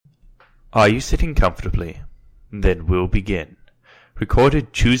Are you sitting comfortably? Then we'll begin.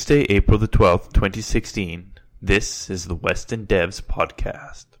 Recorded Tuesday, April the 12th, 2016. This is the Western Devs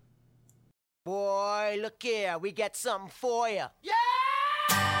Podcast. Boy, look here, we got something for you. Yeah!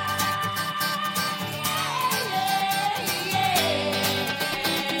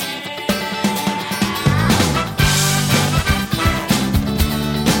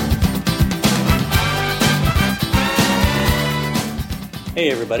 Hey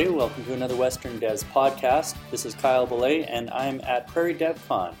everybody, welcome to another Western Devs podcast. This is Kyle Belay and I'm at Prairie Dev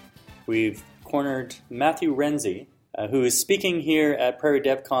Con. We've cornered Matthew Renze, who is speaking here at Prairie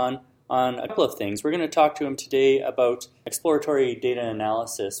Dev Con on a couple of things. We're going to talk to him today about exploratory data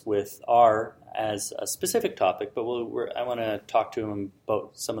analysis with R as a specific topic, but I want to talk to him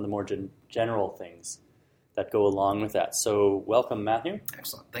about some of the more general things that go along with that. So welcome, Matthew.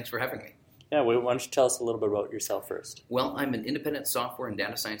 Excellent. Thanks for having me. Yeah, why don't you tell us a little bit about yourself first? Well, I'm an independent software and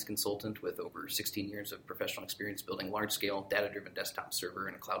data science consultant with over 16 years of professional experience building large-scale, data-driven desktop server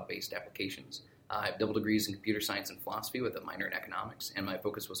and cloud-based applications. I have double degrees in computer science and philosophy with a minor in economics, and my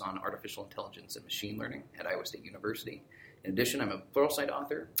focus was on artificial intelligence and machine learning at Iowa State University. In addition, I'm a Pluralsight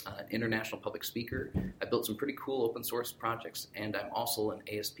author, an international public speaker. I built some pretty cool open-source projects, and I'm also an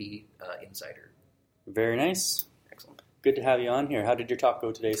ASP insider. Very nice. Excellent. Good to have you on here. How did your talk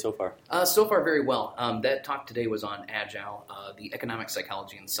go today so far? So far, very well. That talk today was on Agile, the economic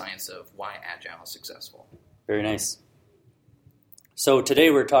psychology and science of why Agile is successful. Very nice. So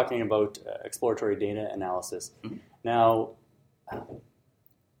today we're talking about exploratory data analysis. Mm-hmm. Now,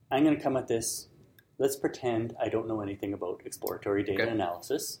 I'm going to come at this. Let's pretend I don't know anything about exploratory data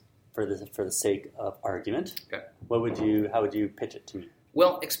analysis for the sake of argument. Okay. How would you pitch it to me?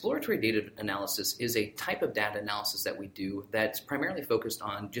 Well, exploratory data analysis is a type of data analysis that we do that's primarily focused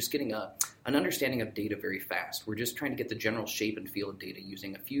on just getting an understanding of data very fast. We're just trying to get the general shape and feel of data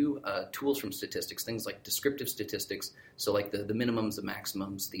using a few tools from statistics, things like descriptive statistics, so like the minimums, the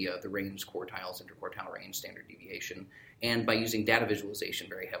maximums, the range, quartiles, interquartile range, standard deviation, and by using data visualization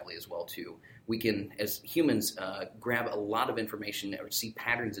very heavily as well too. We can, as humans, grab a lot of information or see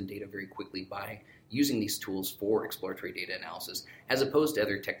patterns in data very quickly by using these tools for exploratory data analysis, as opposed to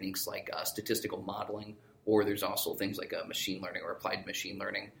other techniques like statistical modeling, or there's also things like machine learning or applied machine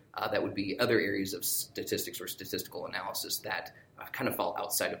learning. That would be other areas of statistics or statistical analysis that kind of fall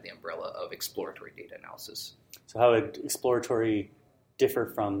outside of the umbrella of exploratory data analysis. So how would exploratory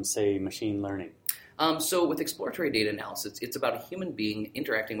differ from, say, machine learning? So with exploratory data analysis, it's about a human being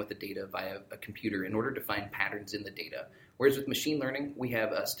interacting with the data via a computer in order to find patterns in the data. Whereas with machine learning, we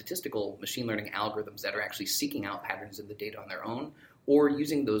have statistical machine learning algorithms that are actually seeking out patterns in the data on their own, or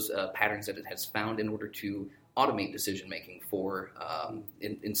using those patterns that it has found in order to automate decision-making for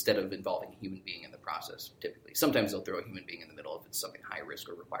instead of involving a human being in the process, typically. Sometimes they'll throw a human being in the middle if it's something high risk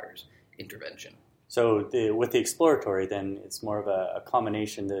or requires intervention. So with the exploratory, then it's more of a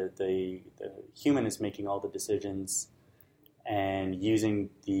combination. The human is making all the decisions and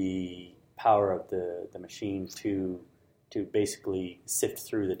using the power of the machine to basically sift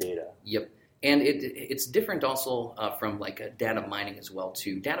through the data. Yep. And it's different also from like data mining as well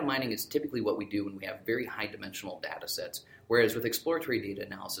too. Data mining is typically what we do when we have very high dimensional data sets, whereas with exploratory data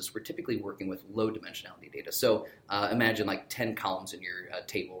analysis, we're typically working with low dimensionality data. So imagine like 10 columns in your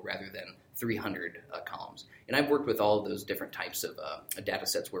table rather than 300 columns. And I've worked with all of those different types of data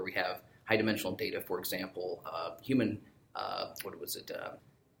sets where we have high dimensional data, for example, human, what was it?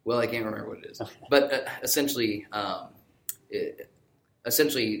 Well, I can't remember what it is. But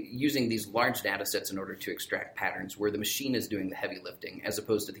essentially using these large data sets in order to extract patterns where the machine is doing the heavy lifting as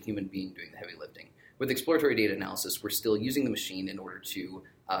opposed to the human being doing the heavy lifting. With exploratory data analysis, we're still using the machine in order to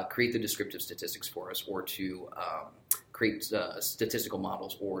create the descriptive statistics for us or to create statistical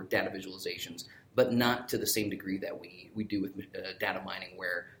models or data visualizations, but not to the same degree that we do with data mining,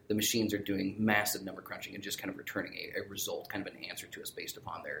 where the machines are doing massive number crunching and just kind of returning a result, kind of an answer to us based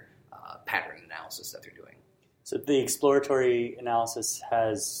upon their pattern analysis that they're doing. So the exploratory analysis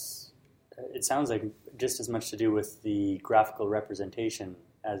has, it sounds like, just as much to do with the graphical representation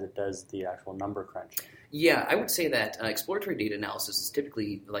as it does the actual number crunching. Yeah, I would say that exploratory data analysis is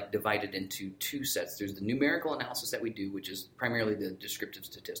typically like divided into two sets. There's the numerical analysis that we do, which is primarily the descriptive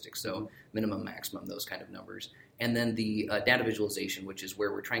statistics, so minimum, maximum, those kind of numbers. And then the data visualization, which is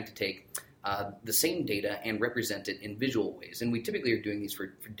where we're trying to take the same data and represent it in visual ways. And we typically are doing these for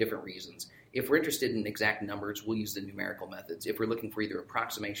different reasons. If we're interested in exact numbers, we'll use the numerical methods. If we're looking for either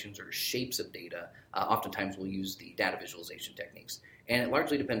approximations or shapes of data, oftentimes we'll use the data visualization techniques. And it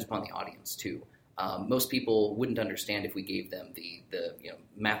largely depends upon the audience, too. Most people wouldn't understand if we gave them the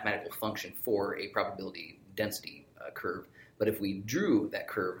mathematical function for a probability density curve. But if we drew that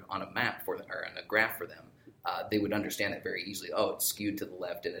curve on a map for them, or on a graph for them, they would understand that very easily. Oh, it's skewed to the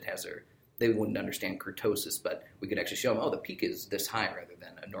left, and it has they wouldn't understand kurtosis, but we could actually show them, oh, the peak is this high rather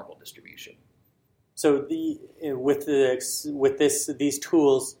than a normal distribution. So with these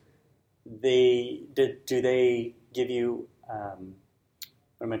tools, do they give you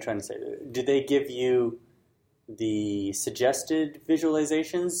what am I trying to say? Do they give you the suggested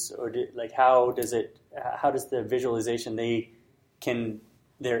visualizations, or how does the visualization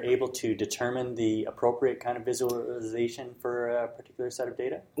they're able to determine the appropriate kind of visualization for a particular set of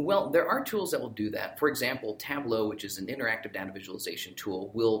data? Well, there are tools that will do that. For example, Tableau, which is an interactive data visualization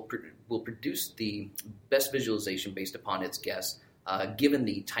tool, will produce the best visualization based upon its guess, given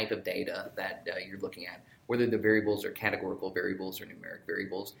the type of data that you're looking at, whether the variables are categorical variables or numeric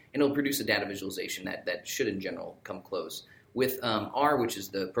variables, and it'll produce a data visualization that should, in general, come close. With R, which is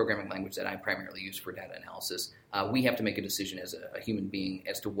the programming language that I primarily use for data analysis, we have to make a decision as a human being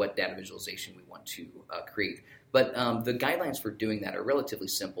as to what data visualization we want to create. But the guidelines for doing that are relatively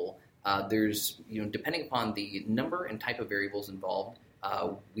simple. There's, depending upon the number and type of variables involved,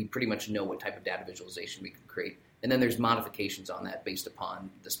 we pretty much know what type of data visualization we can create. And then there's modifications on that based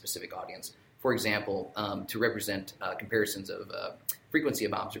upon the specific audience. For example, to represent comparisons of frequency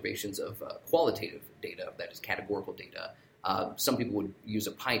of observations of qualitative data, that is categorical data, some people would use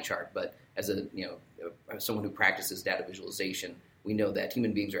a pie chart, but as someone who practices data visualization, we know that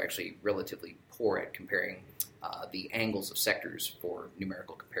human beings are actually relatively poor at comparing the angles of sectors for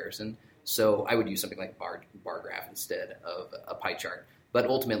numerical comparison. So I would use something like bar graph instead of a pie chart. But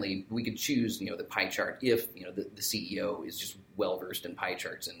ultimately, we could choose the pie chart if the CEO is just well versed in pie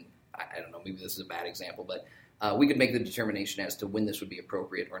charts. And I don't know, maybe this is a bad example, but we could make the determination as to when this would be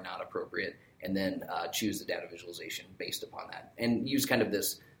appropriate or not appropriate, and then choose the data visualization based upon that, and use kind of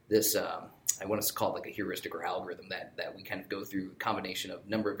this I want to call it like a heuristic or algorithm that we kind of go through a combination of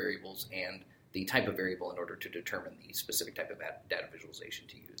number of variables and the type of variable in order to determine the specific type of data visualization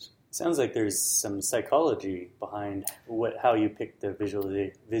to use. Sounds like there's some psychology behind how you pick the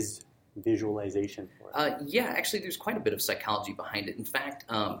visualization for it. Yeah, actually, there's quite a bit of psychology behind it. In fact,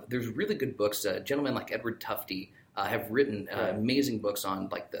 there's really good books. Gentlemen like Edward Tufte have written amazing books on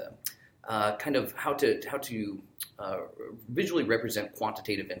like the kind of how to visually represent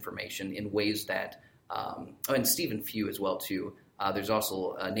quantitative information in ways that, and Stephen Few as well too. There's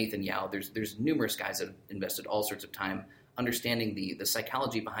also Nathan Yao. There's numerous guys that have invested all sorts of time understanding the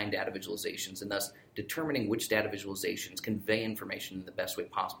psychology behind data visualizations, and thus determining which data visualizations convey information in the best way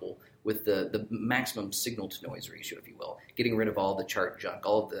possible with the maximum signal-to-noise ratio, if you will, getting rid of all the chart junk,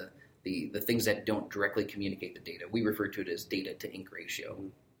 all of the things that don't directly communicate the data. We refer to it as data-to-ink ratio.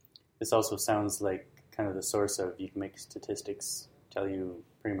 This also sounds like kind of the source of you can make statistics tell you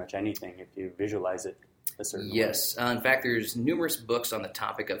pretty much anything if you visualize it a certain way. Yes. In fact, there's numerous books on the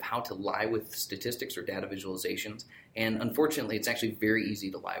topic of how to lie with statistics or data visualizations, and unfortunately, it's actually very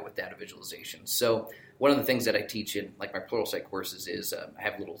easy to lie with data visualizations. So one of the things that I teach in like my Pluralsight courses is I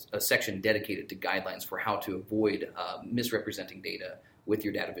have a section dedicated to guidelines for how to avoid misrepresenting data with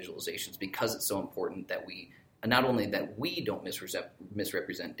your data visualizations, because it's so important that we not only that we don't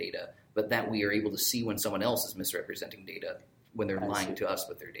misrepresent data, but that we are able to see when someone else is misrepresenting data when they're lying to us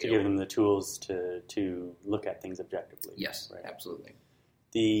with their data. To give them the tools to look at things objectively. Yes, right? Absolutely.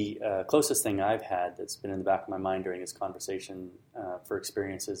 The closest thing I've had that's been in the back of my mind during this conversation for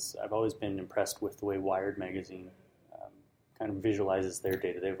experiences, I've always been impressed with the way Wired magazine kind of visualizes their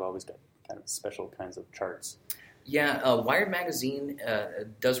data. They've always got kind of special kinds of charts. Yeah, Wired magazine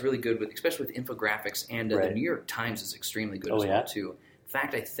does really good with, especially with infographics, and the New York Times is extremely good as well too. In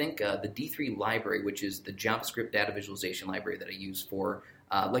fact, I think the D3 library, which is the JavaScript data visualization library that I use for,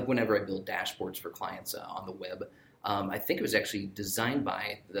 like whenever I build dashboards for clients on the web, I think it was actually designed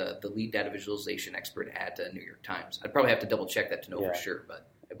by the lead data visualization expert at New York Times. I'd probably have to double check that to know for sure, but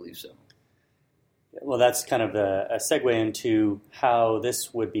I believe so. Well, that's kind of a segue into how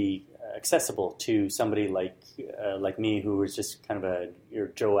this would be accessible to somebody like me, who is just kind of your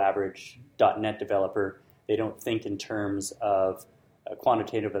Joe average .NET developer. They don't think in terms of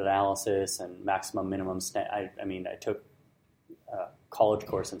quantitative analysis and maximum minimum. I took a college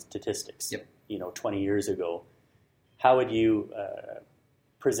course in statistics, 20 years ago. How would you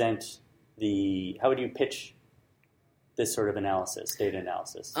how would you pitch this sort of analysis, data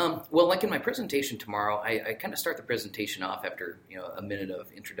analysis? Well, like in my presentation tomorrow, I kind of start the presentation off after a minute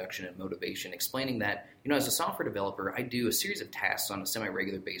of introduction and motivation, explaining that as a software developer, I do a series of tasks on a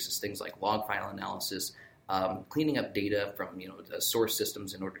semi-regular basis, things like log file analysis, cleaning up data from source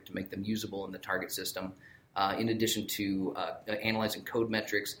systems in order to make them usable in the target system, in addition to analyzing code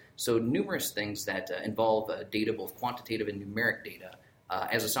metrics. So numerous things that involve data, both quantitative and numeric data,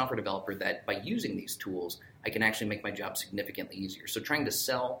 as a software developer, that by using these tools, I can actually make my job significantly easier. So trying to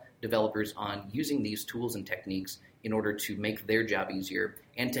sell developers on using these tools and techniques in order to make their job easier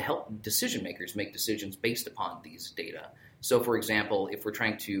and to help decision makers make decisions based upon these data. So, for example, if we're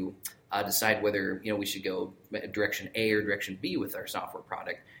trying to decide whether we should go direction A or direction B with our software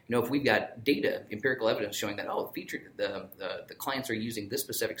product, if we've got data, empirical evidence showing that the clients are using this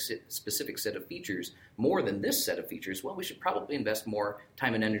specific set of features more than this set of features, well, we should probably invest more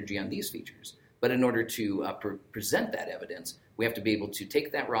time and energy on these features. But in order to present that evidence, we have to be able to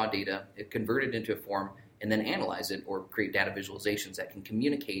take that raw data, convert it into a form, and then analyze it or create data visualizations that can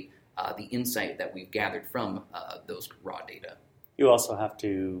communicate the insight that we've gathered from those raw data. You also have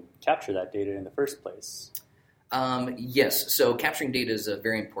to capture that data in the first place. Yes, so capturing data is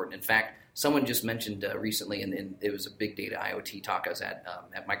very important. In fact, someone just mentioned recently, and it was a big data IoT talk I was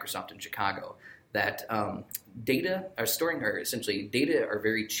at Microsoft in Chicago, that data are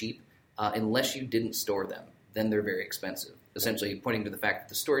very cheap unless you didn't store them. Then they're very expensive, essentially pointing to the fact that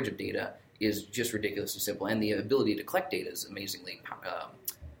the storage of data is just ridiculously simple, and the ability to collect data is amazingly,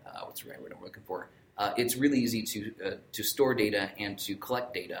 what's the right word I'm looking for? It's really easy to store data and to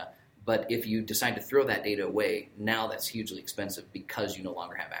collect data, but if you decide to throw that data away, now that's hugely expensive because you no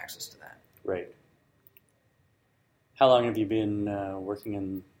longer have access to that. Right. How long have you been working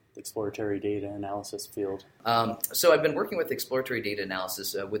in the exploratory data analysis field? So I've been working with exploratory data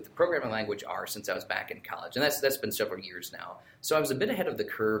analysis with the programming language R since I was back in college, and that's been several years now. So I was a bit ahead of the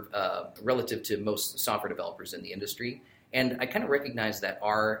curve relative to most software developers in the industry, and I kind of recognized that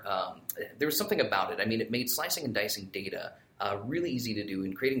R, there was something about it. I mean, it made slicing and dicing data really easy to do,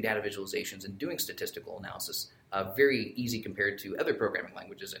 and creating data visualizations and doing statistical analysis very easy compared to other programming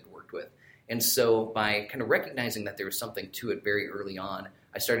languages I'd worked with. And so by kind of recognizing that there was something to it very early on,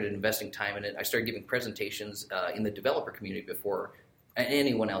 I started investing time in it. I started giving presentations in the developer community before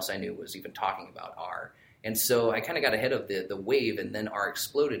anyone else I knew was even talking about R. And so I kind of got ahead of the wave, and then R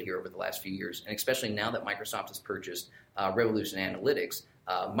exploded here over the last few years. And especially now that Microsoft has purchased Revolution Analytics,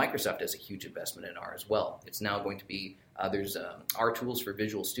 Microsoft has a huge investment in R as well. It's now going to be, there's R tools for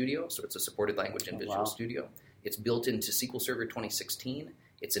Visual Studio, so it's a supported language in Visual Studio. It's built into SQL Server 2016.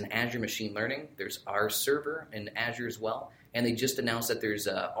 It's in Azure Machine Learning. There's R Server in Azure as well. And they just announced that there's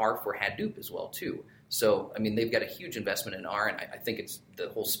R for Hadoop as well, too. So, I mean, they've got a huge investment in R, and I think it's the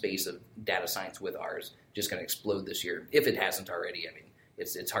whole space of data science with R is just going to explode this year, if it hasn't already. I mean,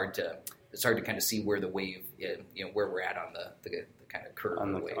 it's hard to kind of see where the wave, where we're at on the kind of curve on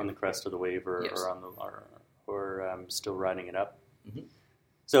of the wave. On the crest of the wave, or Yes. or still riding it up. Mm-hmm.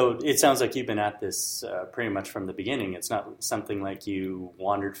 So it sounds like you've been at this pretty much from the beginning. It's not something like you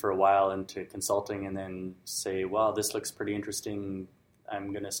wandered for a while into consulting and then say, well, this looks pretty interesting,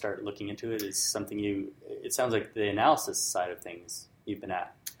 I'm going to start looking into it. It's something it sounds like the analysis side of things, you've been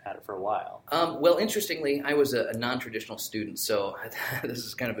at it for a while. Well, interestingly, I was a non-traditional student, so this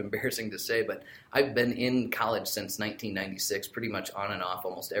is kind of embarrassing to say, but I've been in college since 1996, pretty much on and off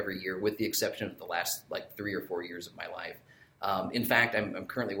almost every year, with the exception of the last 3 or 4 years of my life. In fact, I'm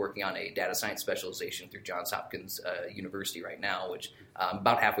currently working on a data science specialization through Johns Hopkins University right now, which I'm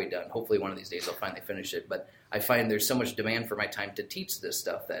about halfway done. Hopefully one of these days I'll finally finish it. But I find there's so much demand for my time to teach this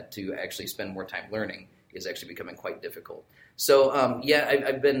stuff that to actually spend more time learning is actually becoming quite difficult. So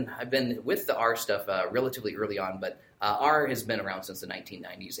I've been with the R stuff relatively early on, but R has been around since the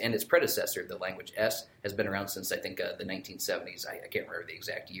 1990s, and its predecessor, the language S, has been around since I think the 1970s. I can't remember the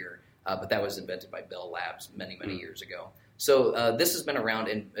exact year, but that was invented by Bell Labs many years ago. So this has been around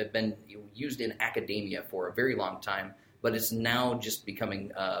and been used in academia for a very long time, but it's now just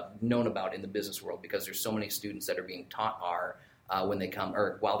becoming known about in the business world because there's so many students that are being taught R when they come,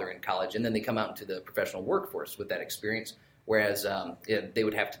 or while they're in college, and then they come out into the professional workforce with that experience, whereas they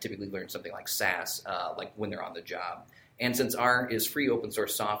would have to typically learn something like SAS like when they're on the job. And since R is free open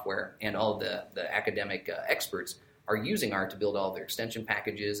source software and all the academic experts are using R to build all their extension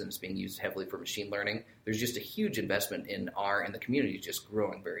packages, and it's being used heavily for machine learning, there's just a huge investment in R, and the community is just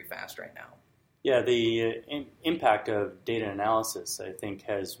growing very fast right now. Yeah, the impact of data analysis, I think,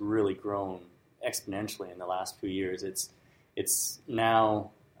 has really grown exponentially in the last few years. It's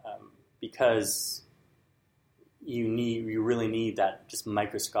now because you really need that just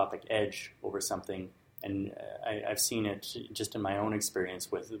microscopic edge over something, and I've seen it just in my own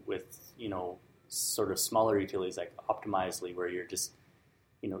experience with sort of smaller utilities like Optimizely, where you're just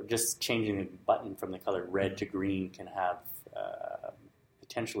changing the button from the color red to green can have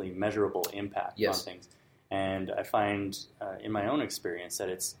potentially measurable impact on things. And I find in my own experience that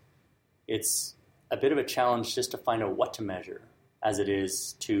it's a bit of a challenge just to find out what to measure as it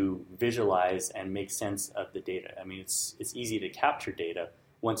is to visualize and make sense of the data. I mean, it's easy to capture data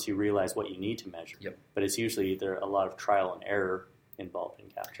once you realize what you need to measure. Yep. But it's usually there a lot of trial and error involved in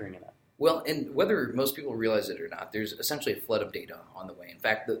capturing that. Well, and whether most people realize it or not, there's essentially a flood of data on the way. In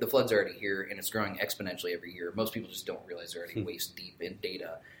fact, the flood's already here, and it's growing exponentially every year. Most people just don't realize they're already waist deep in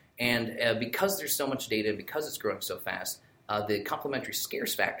data. And because there's so much data, and because it's growing so fast, the complementary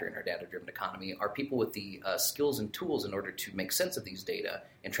scarce factor in our data-driven economy are people with the skills and tools in order to make sense of these data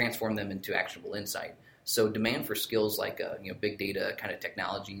and transform them into actionable insight. So demand for skills like big data kind of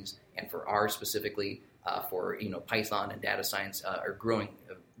technologies, and for R specifically, for Python and data science are growing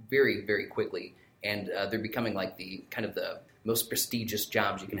very, very quickly, and they're becoming like the kind of the most prestigious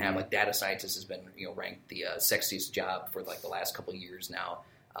jobs you can have. Like data scientist has been ranked the sexiest job for like the last couple of years now,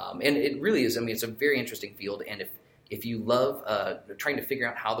 and it really is. I mean, it's a very interesting field, and if you love trying to figure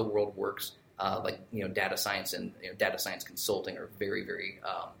out how the world works, data science and data science consulting are very, very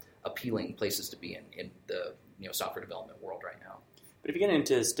appealing places to be in the software development world right now. But if you get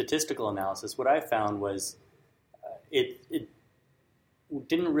into statistical analysis, what I found was it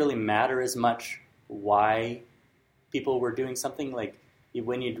didn't really matter as much why people were doing something. Like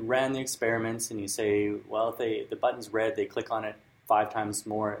when you ran the experiments and you say, well, if the button's red, they click on it 5 times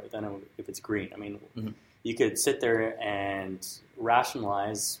more than if it's green. I mean, you could sit there and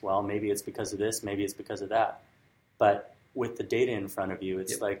rationalize, well, maybe it's because of this, maybe it's because of that. But with the data in front of you,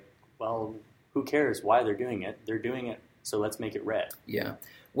 it's like, well, who cares why they're doing it? They're doing it, so let's make it red. Yeah.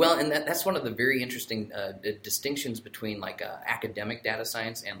 Well, and that's one of the very interesting distinctions between like academic data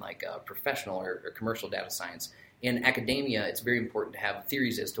science and like professional or commercial data science. In academia, it's very important to have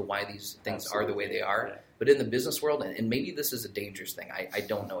theories as to why these things are the way they are. Yeah. But in the business world, and maybe this is a dangerous thing, I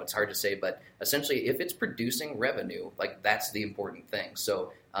don't know, it's hard to say, but essentially if it's producing revenue, like that's the important thing.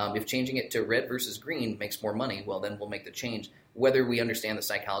 So if changing it to red versus green makes more money, well then we'll make the change, whether we understand the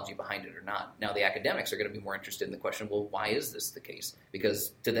psychology behind it or not. Now the academics are going to be more interested in the question, well, why is this the case?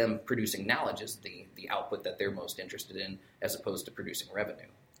 Because to them, producing knowledge is the output that they're most interested in, as opposed to producing revenue.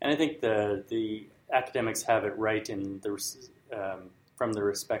 And I think the academics have it right in from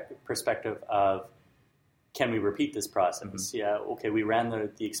the perspective of, can we repeat this process? Mm-hmm. Yeah, okay, we ran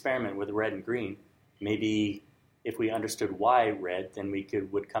the experiment with red and green. Maybe if we understood why red, then we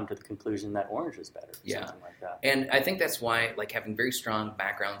would come to the conclusion that orange is better. Yeah, something like that. And I think that's why like having very strong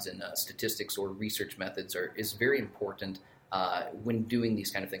backgrounds in statistics or research methods is very important when doing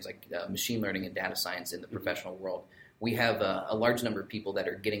these kind of things like machine learning and data science in the professional world. We have a large number of people that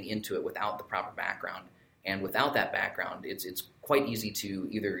are getting into it without the proper background, and without that background, it's quite easy to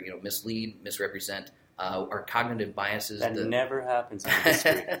either mislead, misrepresent. Our cognitive biases. That never happens in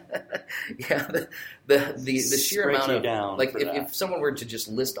history. Yeah, the sheer amount of like if someone were to just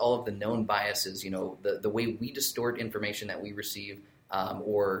list all of the known biases, the way we distort information that we receive,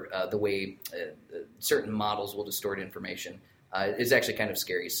 or the way certain models will distort information, is actually kind of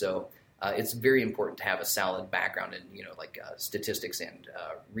scary. So it's very important to have a solid background in statistics and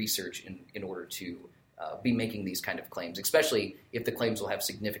research in order to be making these kind of claims, especially if the claims will have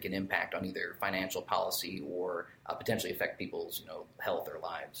significant impact on either financial policy or potentially affect people's health or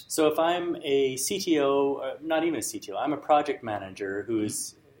lives. So if I'm a CTO, not even a CTO, I'm a project manager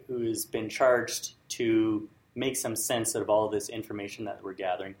who's been charged to make some sense of all this information that we're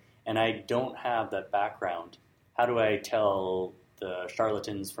gathering, and I don't have that background, how do I tell the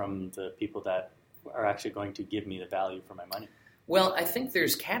charlatans from the people that are actually going to give me the value for my money? Well, I think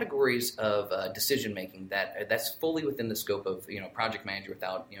there's categories of decision making that's fully within the scope of project manager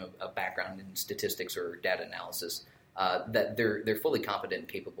without a background in statistics or data analysis that they're fully competent and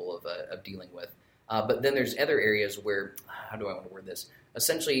capable of dealing with. But then there's other areas where, how do I want to word this?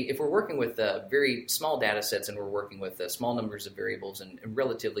 Essentially, if we're working with very small data sets and we're working with small numbers of variables and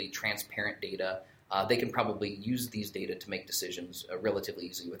relatively transparent data, they can probably use these data to make decisions relatively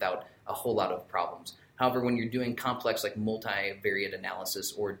easily without a whole lot of problems. However, when you're doing complex like multivariate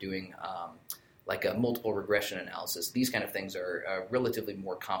analysis or doing like a multiple regression analysis, these kind of things are relatively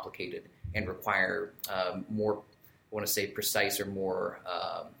more complicated and require more, I want to say, precise or more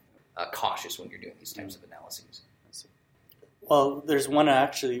cautious when you're doing these types of analyses. Well, there's one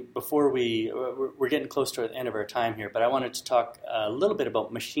actually, before we're getting close to the end of our time here, but I wanted to talk a little bit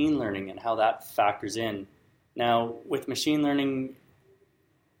about machine learning and how that factors in. Now, with machine learning,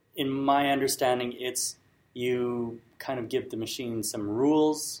 in my understanding, it's you kind of give the machine some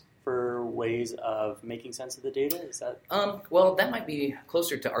rules for ways of making sense of the data? Is that? Well, that might be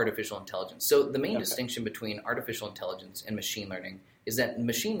closer to artificial intelligence. So the main distinction between artificial intelligence and machine learning is that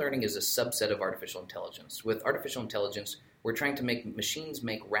machine learning is a subset of artificial intelligence. With artificial intelligence, we're trying to make machines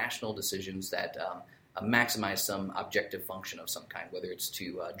make rational decisions that maximize some objective function of some kind, whether it's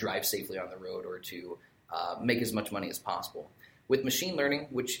to drive safely on the road or to make as much money as possible. With machine learning,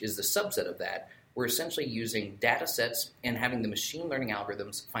 which is the subset of that, we're essentially using data sets and having the machine learning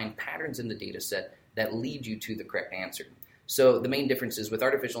algorithms find patterns in the data set that lead you to the correct answer. So the main difference is with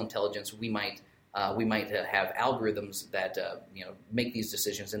artificial intelligence, we might have algorithms that make these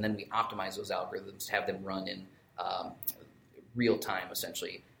decisions, and then we optimize those algorithms to have them run in real time,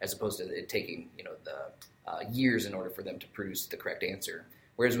 essentially, as opposed to it taking the years in order for them to produce the correct answer.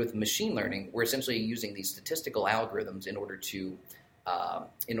 Whereas with machine learning, we're essentially using these statistical algorithms in order to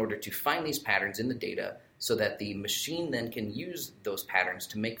find these patterns in the data, so that the machine then can use those patterns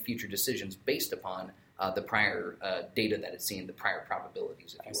to make future decisions based upon the prior data that it's seen, the prior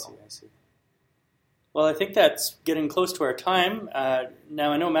probabilities, if you will. I see. Well, I think that's getting close to our time.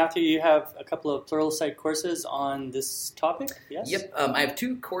 Now, I know, Matthew, you have a couple of Pluralsight courses on this topic, yes? Yep. I have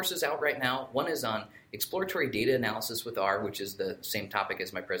 2 courses out right now. One is on Exploratory Data Analysis with R, which is the same topic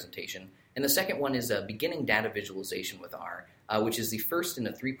as my presentation. And the second one is Beginning Data Visualization with R, which is the first in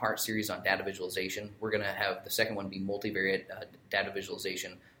a 3-part series on data visualization. We're going to have the second one be multivariate data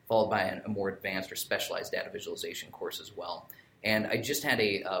visualization, followed by a more advanced or specialized data visualization course as well. And I just had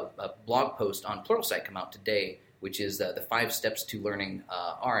a blog post on Pluralsight come out today, which is the 5 Steps to Learning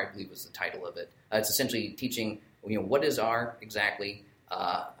R, I believe was the title of it. It's essentially teaching, what is R exactly,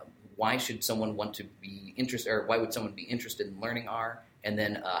 why should someone want to be interested, or why would someone be interested in learning R, and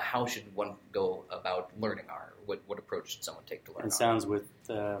then how should one go about learning R? What approach should someone take to learn R? It sounds with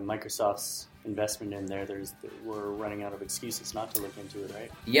Microsoft's investment in there, we're running out of excuses not to look into it,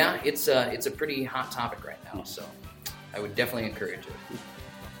 right? Yeah, it's a pretty hot topic right now, so I would definitely encourage it.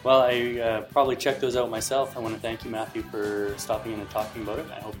 Well, I probably check those out myself. I want to thank you, Matthew, for stopping in and talking about it.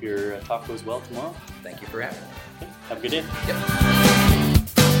 I hope your talk goes well tomorrow. Thank you for having me. Okay. Have a good day. Yep.